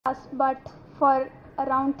us, but for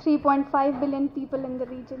around 3.5 billion people in the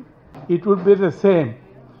region. It would be the same.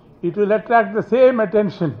 It will attract the same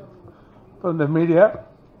attention from the media,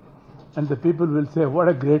 and the people will say, what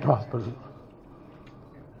a great hospital.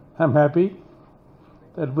 I'm happy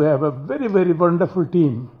that we have a very, very wonderful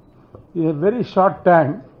team. In a very short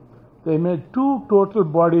time, they made 2 total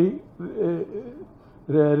body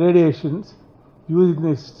radiations using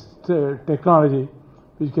this technology,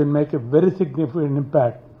 which can make a very significant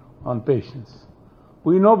impact on patients.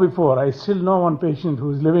 We know before, I still know one patient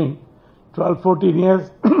who is living 12, 14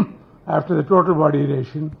 years after the total body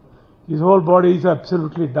radiation. His whole body is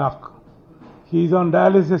absolutely dark. He is on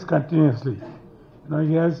dialysis continuously.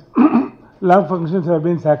 He has lung functions have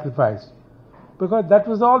been sacrificed because that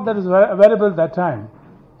was all that was available at that time.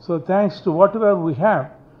 So thanks to whatever we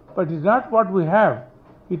have, but it's not what we have.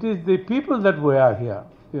 It is the people that we are here.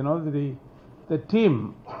 The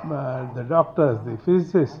team, the doctors, the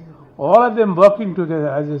physicists, all of them working together.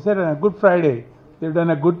 As I said, on a Good Friday, they've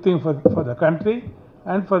done a good thing for the country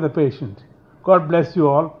and for the patient. God bless you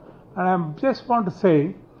all. And I just want to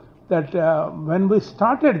say that when we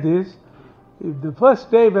started this, the first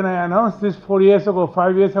day when I announced this 4 years ago,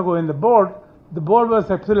 5 years ago in the board was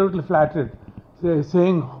absolutely flattered,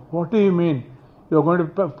 saying, what do you mean? You're going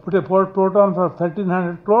to put a proton for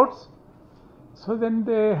 1,300 crores? So then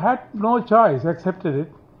they had no choice, accepted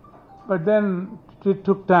it. But then it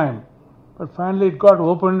took time. But finally it got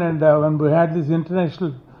opened, and when we had this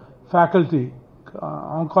international faculty,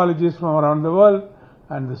 oncologists from around the world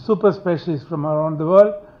and the super specialists from around the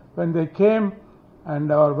world, when they came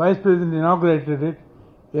and our vice president inaugurated it,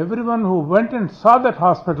 everyone who went and saw that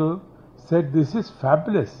hospital said, this is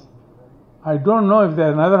fabulous. I don't know if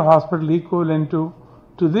there's another hospital equivalent to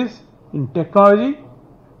this in technology,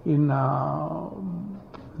 in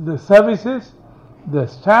the services, the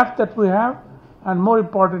staff that we have, and more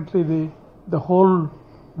importantly, the whole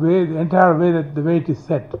way, the entire way that the way it is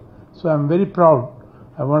set. So I'm very proud.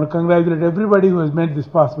 I want to congratulate everybody who has made this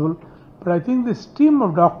possible. But I think this team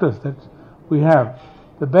of doctors that we have,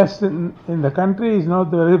 the best in the country is now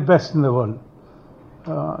the very best in the world.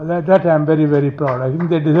 That I'm very, very proud. I think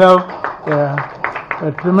they deserve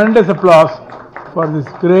a tremendous applause for this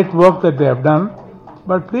great work that they have done.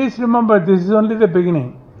 But please remember, this is only the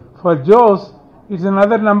beginning. For Joe's, it's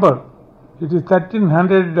another number. It is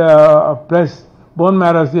 1,300 plus bone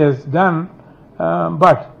marrows he has done.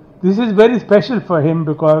 But this is very special for him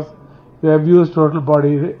because we have used total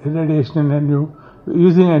body radiation and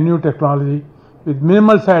using a new technology with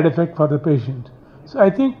minimal side effect for the patient. So I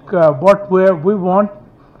think what we want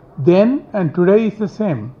then and today is the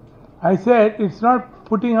same. I said it's not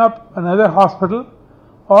putting up another hospital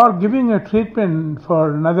or giving a treatment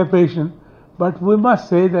for another patient, but we must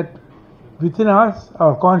say that within us,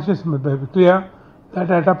 our conscience must be clear that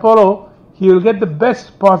at Apollo, he will get the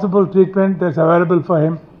best possible treatment that's available for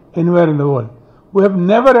him anywhere in the world. We have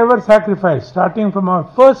never ever sacrificed, starting from our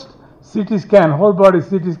first CT scan, whole body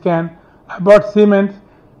CT scan, I bought Siemens.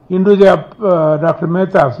 Induja, Dr.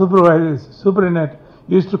 Mehta, superintendent,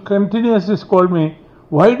 used to continuously scold me,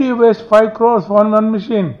 why do you waste 5 crores on one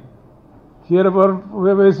machine? Here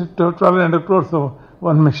we wasted 1,200 crores for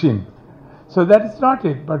one machine. So that is not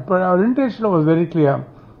it. But our intention was very clear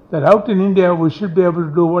that out in India we should be able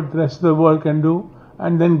to do what the rest of the world can do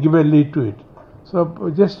and then give a lead to it.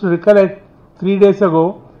 So just to recollect, 3 days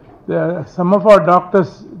ago, some of our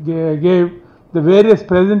doctors gave the various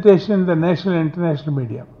presentations in the national and international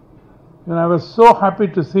media. And I was so happy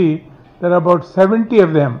to see there are about 70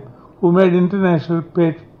 of them who made international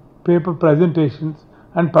paper presentations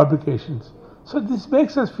and publications. So this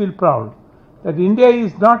makes us feel proud that India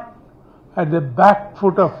is not at the back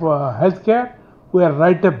foot of healthcare, we are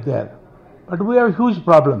right up there. But we have huge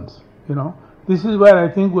problems, This is where I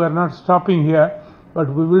think we are not stopping here, but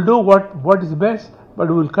we will do what is best, but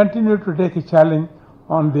we will continue to take a challenge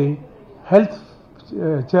on the health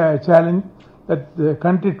challenge that the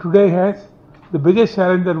country today has. The biggest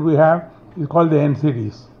challenge that we have is called the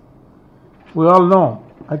NCDs. We all know,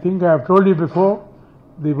 I think I have told you before,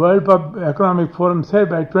 the World Economic Forum said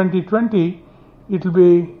by 2020, it will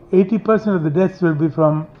be 80% of the deaths will be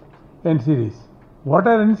from NCDs. What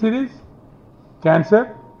are NCDs?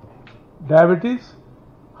 Cancer, diabetes,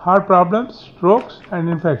 heart problems, strokes and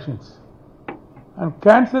infections. And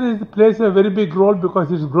cancer plays a very big role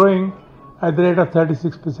because it's growing at the rate of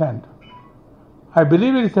 36%. I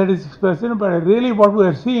believe it is 36%, but really what we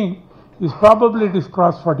are seeing is probably it is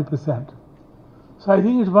crossed 40%. So I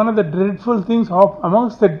think it's one of the dreadful things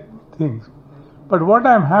amongst the things. But what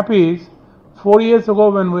I am happy is, 4 years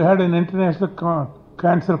ago when we had an international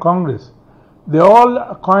cancer congress, they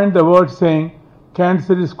all coined the word saying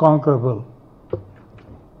cancer is conquerable.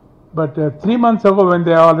 But 3 months ago when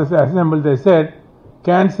they all assembled, they said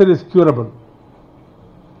cancer is curable.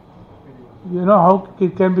 You know how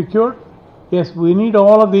it can be cured? Yes, we need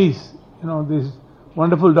all of these, these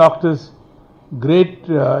wonderful doctors, great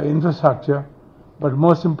infrastructure, but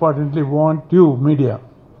most importantly want you, media,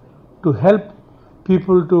 to help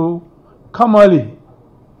people to come early.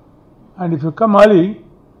 And if you come early,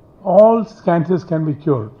 all cancers can be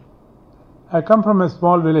cured. I come from a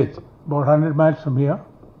small village, about 100 miles from here,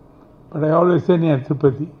 but I always say near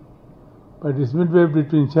Tirupati. But it's midway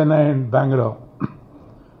between Chennai and Bangalore.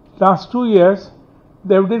 Last 2 years,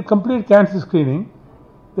 they did complete cancer screening.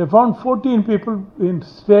 They found 14 people in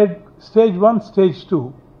stage 1, stage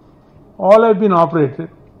 2. All have been operated.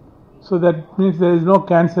 So that means there is no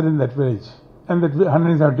cancer in that village and that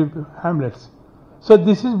 170 hamlets. So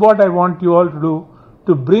this is what I want you all to do,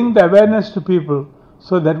 to bring the awareness to people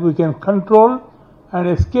so that we can control and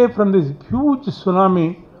escape from this huge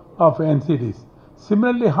tsunami of NCDs.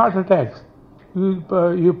 Similarly, heart attacks.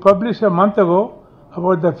 You published a month ago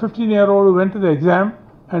about the 15-year-old who went to the exam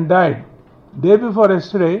and died. Day before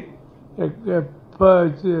yesterday,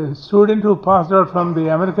 a student who passed out from the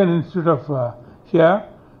American Institute of here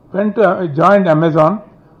joined Amazon.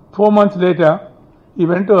 4 months later, he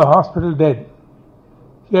went to a hospital dead.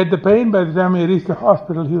 He had the pain. By the time he reached the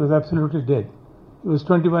hospital, he was absolutely dead. He was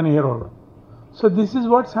 21-year-old. So this is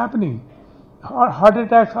what's happening. Heart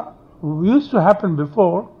attacks used to happen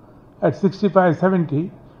before at 65,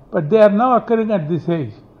 70, but they are now occurring at this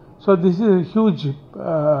age. So this is a huge,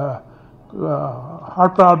 heart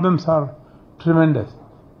problems are tremendous.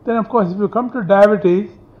 Then of course if you come to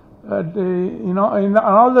diabetes, in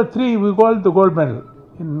all the three we got the gold medal.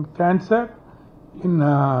 In cancer, in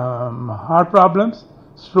heart problems,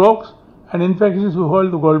 strokes and infections we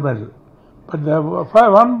hold the gold medal. But the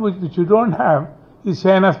one which you don't have is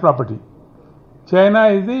China's property. China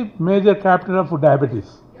is the major capital of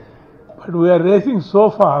diabetes. But we are racing so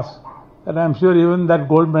fast that I am sure even that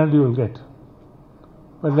gold medal you will get.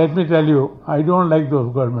 But let me tell you, I don't like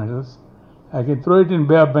those gold medals. I can throw it in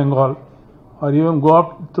Bay of Bengal or even go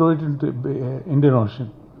up, throw it into Indian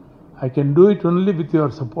Ocean. I can do it only with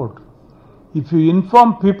your support. If you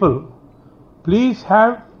inform people, please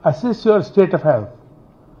assess your state of health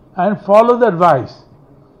and follow the advice.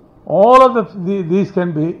 All of these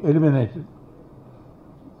can be eliminated.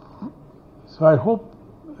 So I hope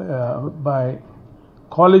by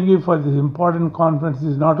calling you for this important conference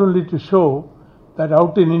is not only to show that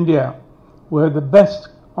out in India we have the best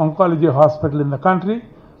oncology hospital in the country,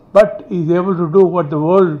 but is able to do what the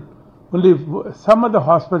world, only some of the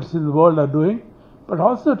hospitals in the world are doing, but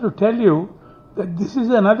also to tell you that this is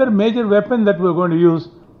another major weapon that we're going to use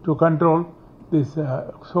to control these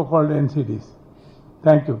so-called NCDs.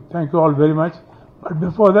 Thank you. Thank you all very much. But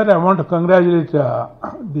before that, I want to congratulate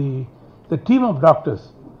the team of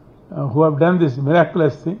doctors who have done this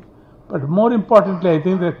miraculous thing. But more importantly, I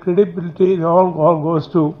think the credibility all goes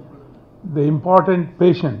to the important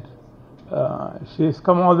patient. She has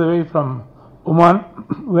come all the way from Oman.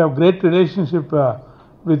 We have great relationship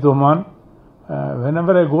with Oman.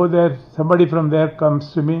 Whenever I go there, somebody from there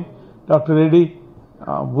comes to me, Dr. Reddy,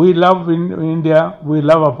 we love in India, we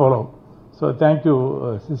love Apollo. So thank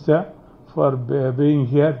you, sister, for being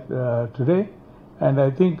here today. And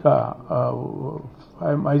I think I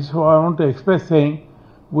want to express saying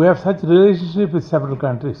we have such relationship with several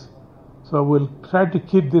countries. So we'll try to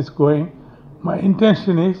keep this going. My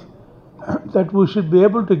intention is that we should be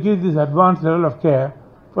able to give this advanced level of care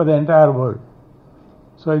for the entire world.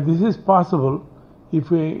 So if this is possible, if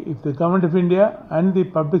the government of India and the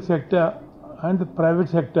public sector and the private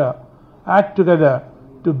sector act together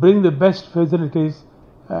to bring the best facilities,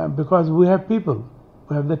 because we have people,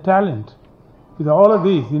 we have the talent. With all of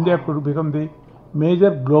these, India could become the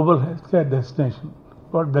major global healthcare destination.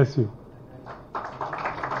 God bless you.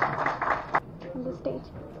 On the stage.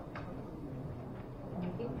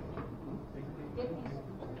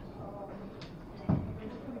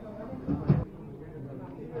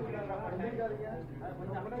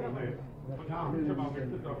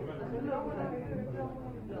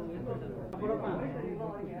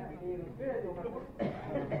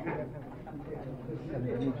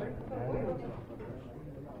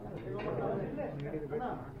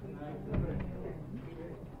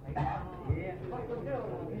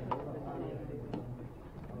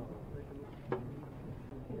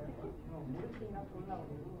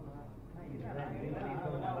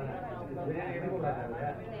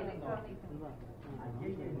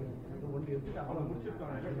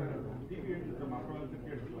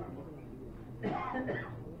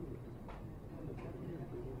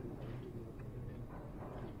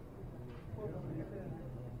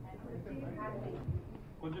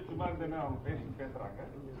 Good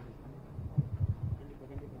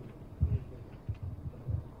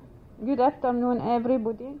afternoon,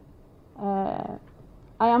 everybody. I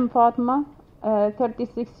am Fatma,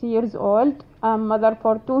 36 years old. I'm mother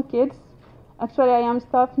for 2 kids. Actually, I am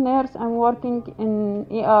staff nurse. I'm working in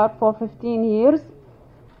ER for 15 years.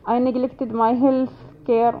 I neglected my health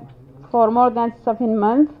care for more than 7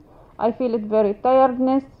 months. I feel it very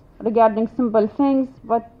tiredness regarding simple things,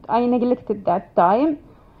 but I neglected that time.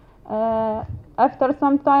 After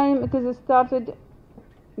some time, it is started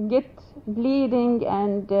get bleeding,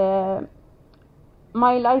 and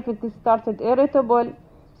my life it started irritable.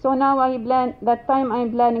 So now I'm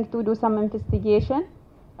planning to do some investigation.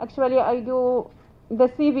 Actually, I do the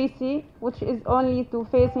CBC, which is only to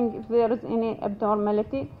facing if there is any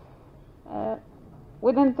abnormality.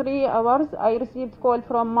 Within 3 hours, I received call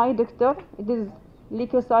from my doctor. It is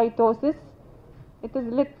leukocytosis. It has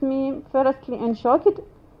left me firstly in shock,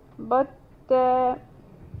 but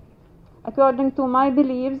according to my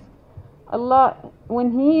beliefs, Allah,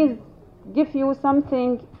 when He give you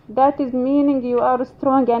something, that is meaning you are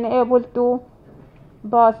strong and able to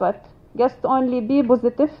pass it. Just only be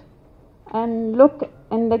positive and look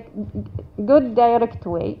in the good direct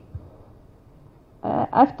way.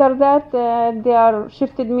 After that, they are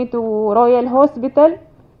shifted me to Royal Hospital,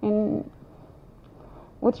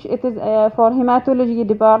 which it is for hematology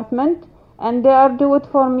department, and they are do it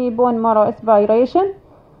for me bone marrow aspiration,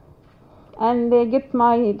 and they get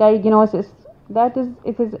my diagnosis. That is,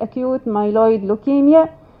 it is acute myeloid leukemia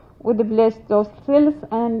with blastocysts,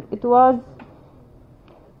 and it was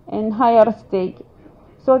in higher stage.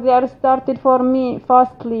 So they are started for me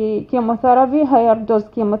firstly chemotherapy, higher dose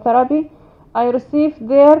chemotherapy. I received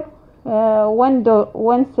there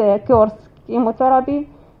once course chemotherapy,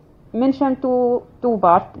 mentioned two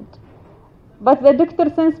parts. But the doctor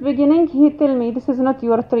since beginning, he tell me this is not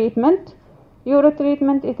your treatment. Your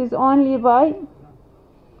treatment, it is only by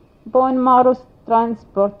bone marrow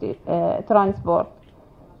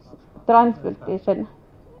transplantation.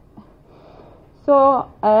 So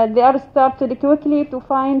they are started quickly to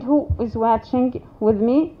find who is watching with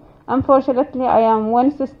me. Unfortunately, I am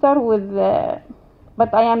one sister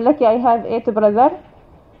but I am lucky I have 8 brothers.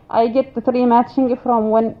 I get 3 matching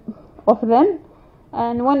from one of them,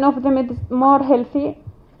 and one of them is more healthy,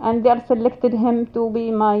 and they are selected him to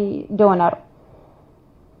be my donor.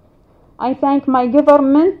 I thank my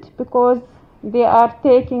government because they are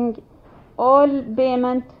taking all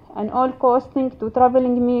payment and all costing to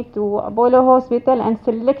traveling me to Apollo Hospital and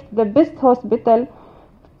select the best hospital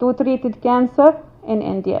to treat cancer in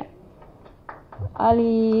India. I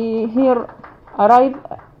here arrive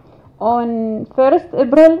on 1st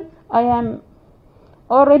April. I am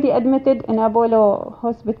already admitted in Apollo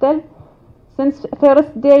Hospital. Since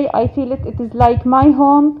first day, I feel it is like my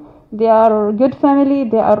home. They are good family,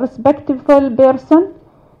 they are respectful person,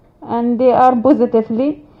 and they are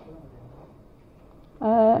positively.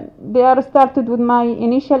 They are started with my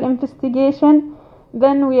initial investigation.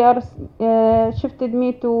 Then we are shifted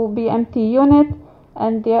me to BMT unit,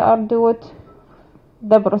 and they are doing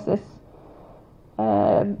the process.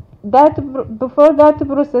 Before that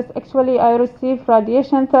process, actually I received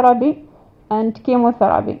radiation therapy and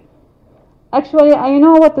chemotherapy. Actually, I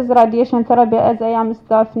know what is radiation therapy as I am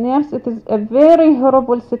staff nurse. It is a very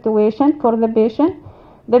horrible situation for the patient.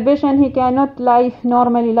 The patient, he cannot live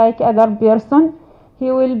normally like other person.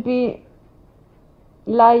 He will be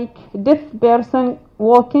like deaf person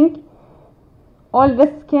walking. All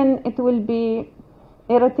the skin, it will be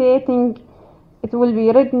irritating. It will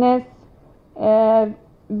be redness,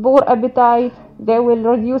 poor appetite. They will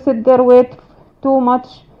reduce their weight too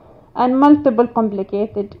much, and multiple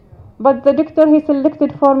complicated. But the doctor, he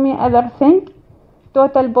selected for me other thing,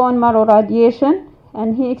 total bone marrow radiation,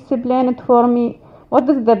 and he explained it for me what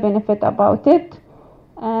is the benefit about it.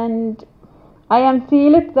 And I am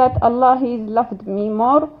feel it that Allah, He loved me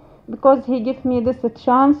more because He gave me this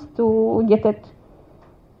chance to get it.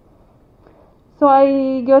 So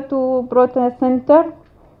I go to proton center.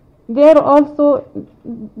 There also,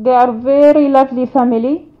 they are very lovely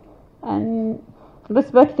family and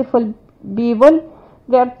respectful people.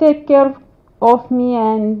 They take care of me,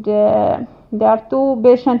 and there are 2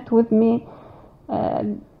 patients with me.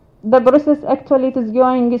 The process actually is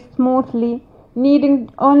going smoothly, needing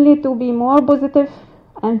only to be more positive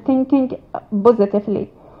and thinking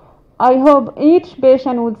positively. I hope each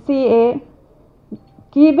patient would see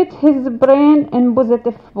keep it his brain in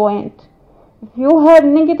positive point. If you have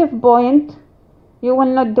negative point, you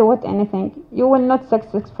will not do it anything. You will not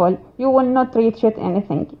successful. You will not reach it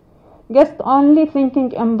anything. Just only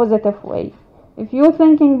thinking in positive way. If you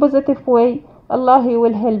think in positive way, Allah, He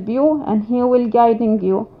will help you and He will guiding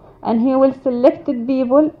you, and He will select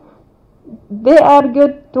people. They are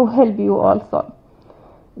good to help you also.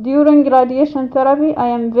 During radiation therapy, I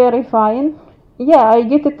am very fine. Yeah, I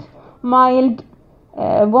get it mild,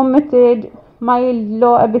 vomited, mild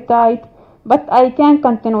low appetite, but I can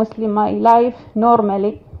continuously my life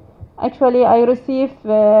normally. Actually, I receive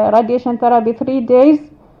radiation therapy 3 days,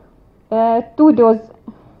 2 doses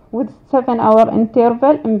with 7-hour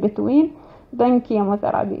interval in between, then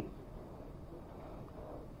chemotherapy.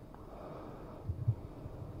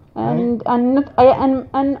 And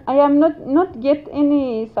I am not get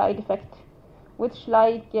any side effect, which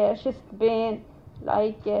like chest pain,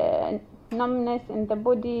 like numbness in the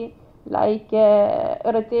body, like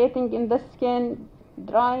irritating in the skin,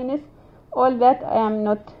 dryness, all that I am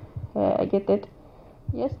not get it.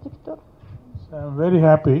 Yes, doctor. So I'm very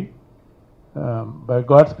happy. By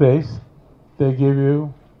God's grace, they give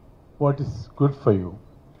you what is good for you,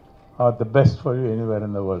 or the best for you anywhere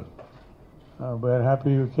in the world. We are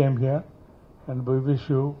happy you came here, and we wish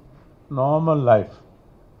you normal life.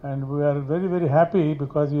 And we are very, very happy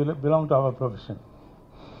because you belong to our profession.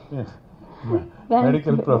 Yes.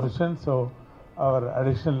 Medical profession. So our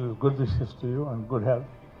additional good wishes to you and good health,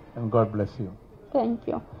 and God bless you. Thank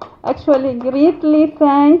you. Actually, greatly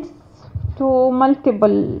thanks to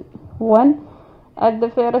multiple one. At the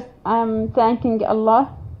first, I'm thanking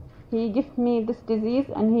Allah. He gave me this disease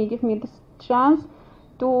and He gave me this chance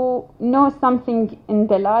to know something in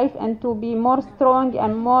the life and to be more strong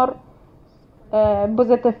and more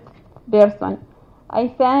positive person. I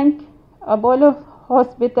thank Apollo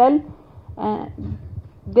Hospital.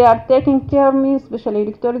 They are taking care of me, especially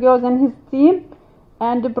Dr. Ghoz and his team,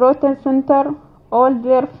 and the proton center, all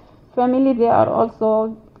their family, they are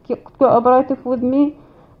also cooperative with me.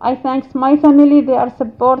 I thank my family, they are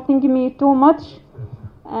supporting me too much.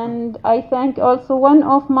 And I thank also one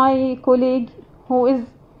of my colleagues who is,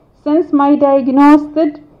 since my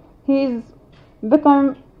diagnosis, he is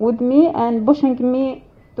become with me and pushing me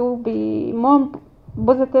to be more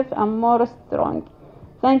positive and more strong.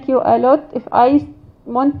 Thank you a lot. If I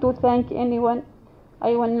want to thank anyone,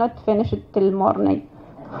 I will not finish it till morning.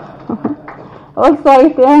 Also,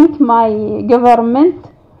 I thank my government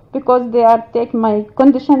because they are take my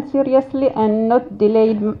condition seriously and not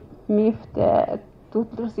delayed me to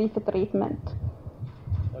receive treatment.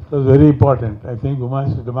 That was very important. I think we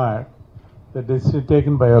must admire the decision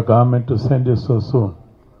taken by your government to send you so soon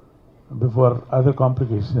before other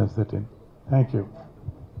complications set in. Thank you.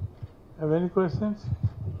 Have any questions?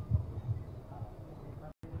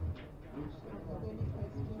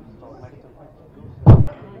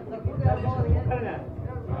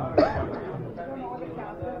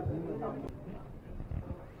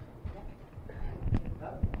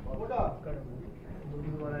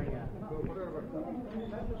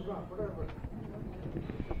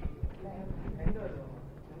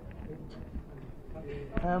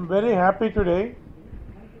 I am very happy today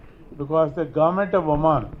because the government of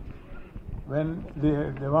Oman, when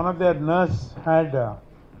one of their nurses had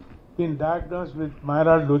been diagnosed with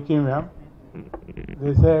myeloid leukemia,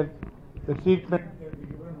 they said the treatment can be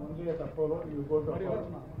given only at Apollo. You go to Apollo.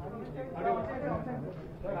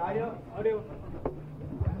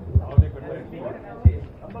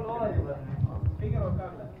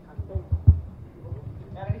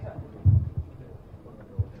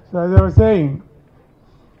 So as I was saying,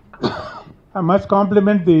 I must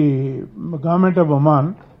compliment the government of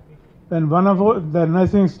Oman. When one of the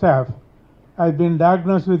nursing staff has been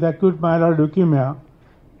diagnosed with acute myeloid leukemia,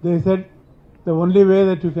 they said the only way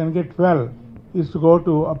that you can get well is to go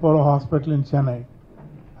to Apollo Hospital in Chennai.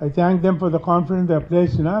 I thank them for the confidence they have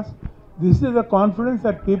placed in us. This is the confidence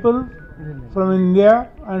that people from India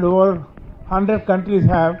and over 100 countries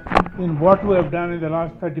have in what we have done in the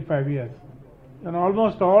last 35 years. In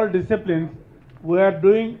almost all disciplines, we are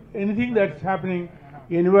doing anything that's happening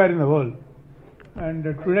anywhere in the world. And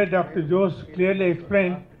today Dr. Ghoz clearly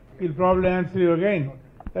explained, he'll probably answer you again,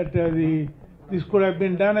 that this could have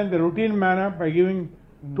been done in the routine manner by giving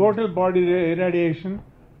total body irradiation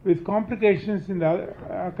with complications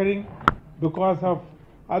occurring because of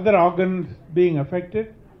other organs being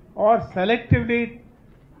affected, or selectively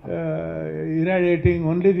irradiating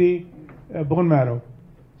only the bone marrow.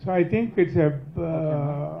 So I think it's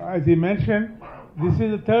as he mentioned, this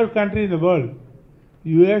is the third country in the world.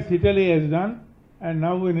 US, Italy has done, and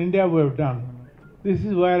now in India we have done. This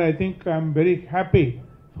is where I think I'm very happy.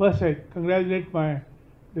 First, I congratulate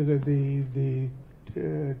the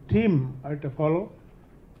team at Apollo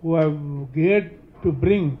who have geared to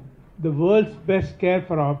bring the world's best care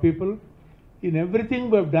for our people in everything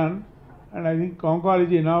we have done, and I think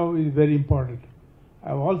oncology now is very important.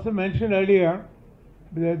 I've also mentioned earlier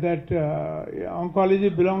that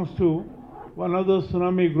oncology belongs to one of those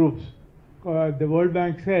tsunami groups. The World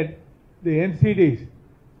Bank said the NCDs,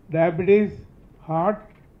 diabetes, heart,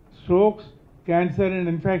 strokes, cancer and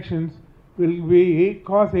infections will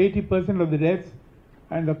cause 80% of the deaths,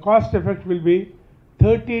 and the cost effect will be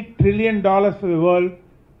 $30 trillion for the world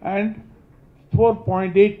and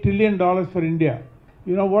 $4.8 trillion for India.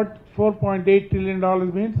 You know what $4.8 trillion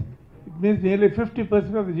means? It means nearly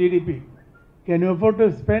 50% of the GDP. Can you afford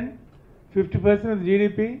to spend 50% of the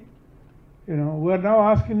GDP? You know, we are now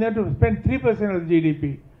asking them to spend 3% of the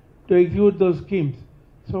GDP to execute those schemes.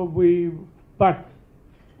 But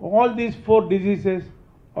all these 4 diseases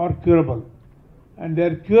are curable, and they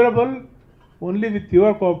are curable only with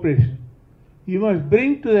your cooperation. You must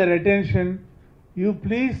bring to their attention, you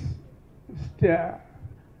please go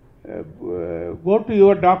to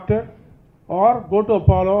your doctor or go to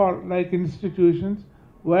Apollo or like institutions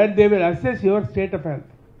where they will assess your state of health.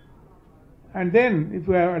 And then if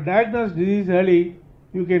you have diagnosed disease early,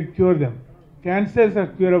 you can cure them. Cancers are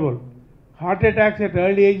curable. Heart attacks at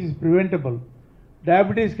early age is preventable.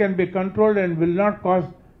 Diabetes can be controlled and will not cause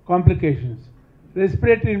complications.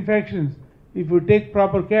 Respiratory infections, if you take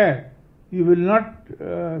proper care, you will not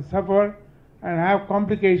suffer and have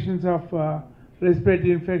complications of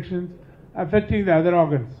respiratory infections affecting the other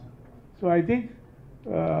organs. So I think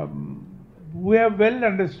we have well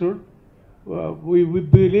understood. We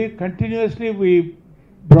believe continuously we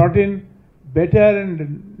brought in better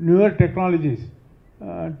and newer technologies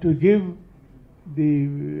to give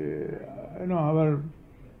our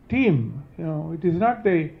team. It is not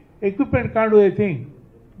the equipment can't do a thing,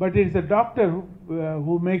 but it's the doctor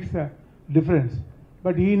who makes a difference.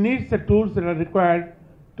 But he needs the tools that are required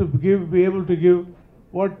to be able to give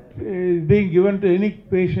what is being given to any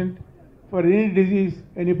patient for any disease,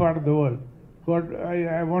 any part of the world.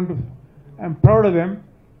 I'm proud of them.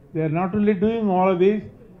 They are not only doing all of these,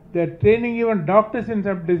 they are training even doctors in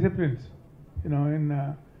some disciplines.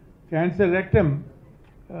 In cancer rectum,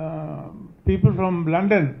 people from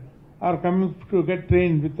London are coming to get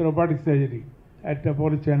trained with robotic surgery at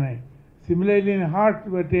Apollo Chennai. Similarly, in heart,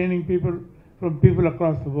 we are training people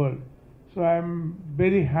across the world. So I am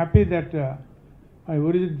very happy that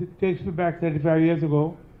it takes me back 35 years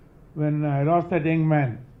ago when I lost that young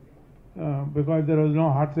man because there was no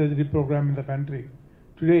heart surgery program in the country.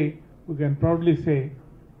 Today, we can proudly say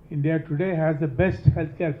India today has the best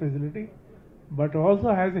healthcare facility, but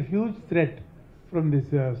also has a huge threat from this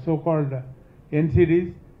so-called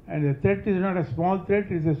NCDs, and the threat is not a small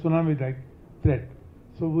threat, it is a tsunami-like threat.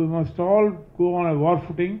 So we must all go on a war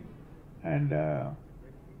footing, and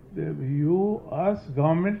you, us,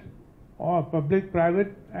 government, or public,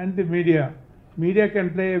 private, and the media. Media can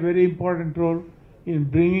play a very important role in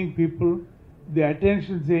bringing people the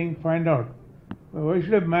attention, saying, find out. Why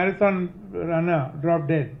should a marathon runner drop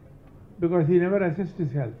dead? Because he never assessed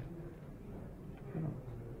his health.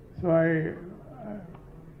 So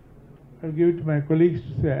I'll give it to my colleagues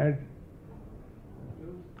to say.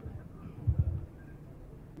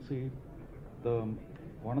 See,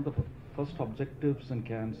 one of the first objectives in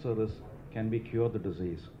cancer is, can we cure the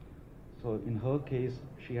disease? So in her case,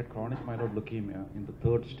 she had chronic myeloid leukemia in the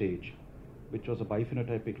 3rd stage, which was a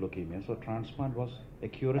biphenotypic leukemia. So transplant was a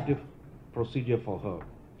curative procedure for her.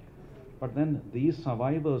 But then these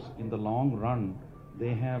survivors in the long run,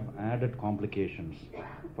 they have added complications.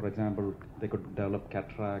 For example, they could develop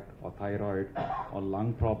cataract or thyroid or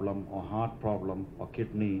lung problem or heart problem or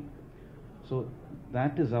kidney. So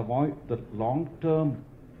that is the long-term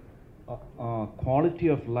quality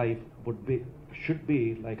of life should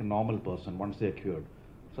be like a normal person once they are cured.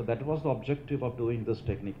 So that was the objective of doing this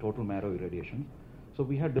technique, total marrow irradiation. So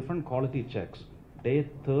we had different quality checks. Day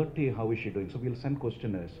 30, how is she doing? So we'll send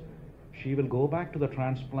questionnaires. She will go back to the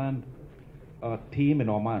transplant team in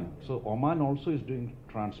Oman. So Oman also is doing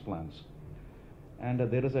transplants. And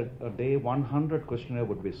there is a day 100 questionnaire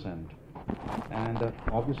would be sent. And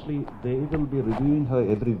obviously they will be reviewing her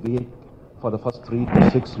every week for the first 3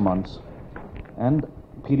 to 6 months. And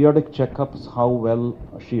periodic checkups, how well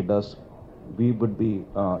she does, we would be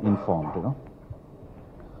informed,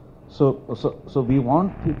 So we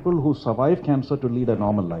want people who survive cancer to lead a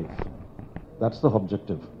normal life. That's the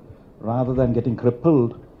objective, rather than getting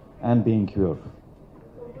crippled and being cured.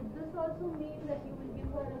 So would this also mean that you will give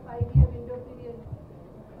her a 5-year window period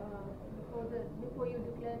before you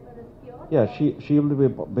declare her as cured? Yeah, she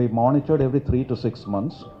will be monitored every 3 to 6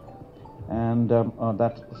 months, and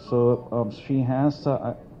she has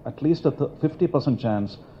at least a 50%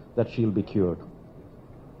 chance that she'll be cured.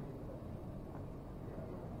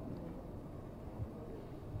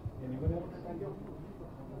 Anyone else? Thank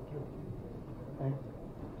you.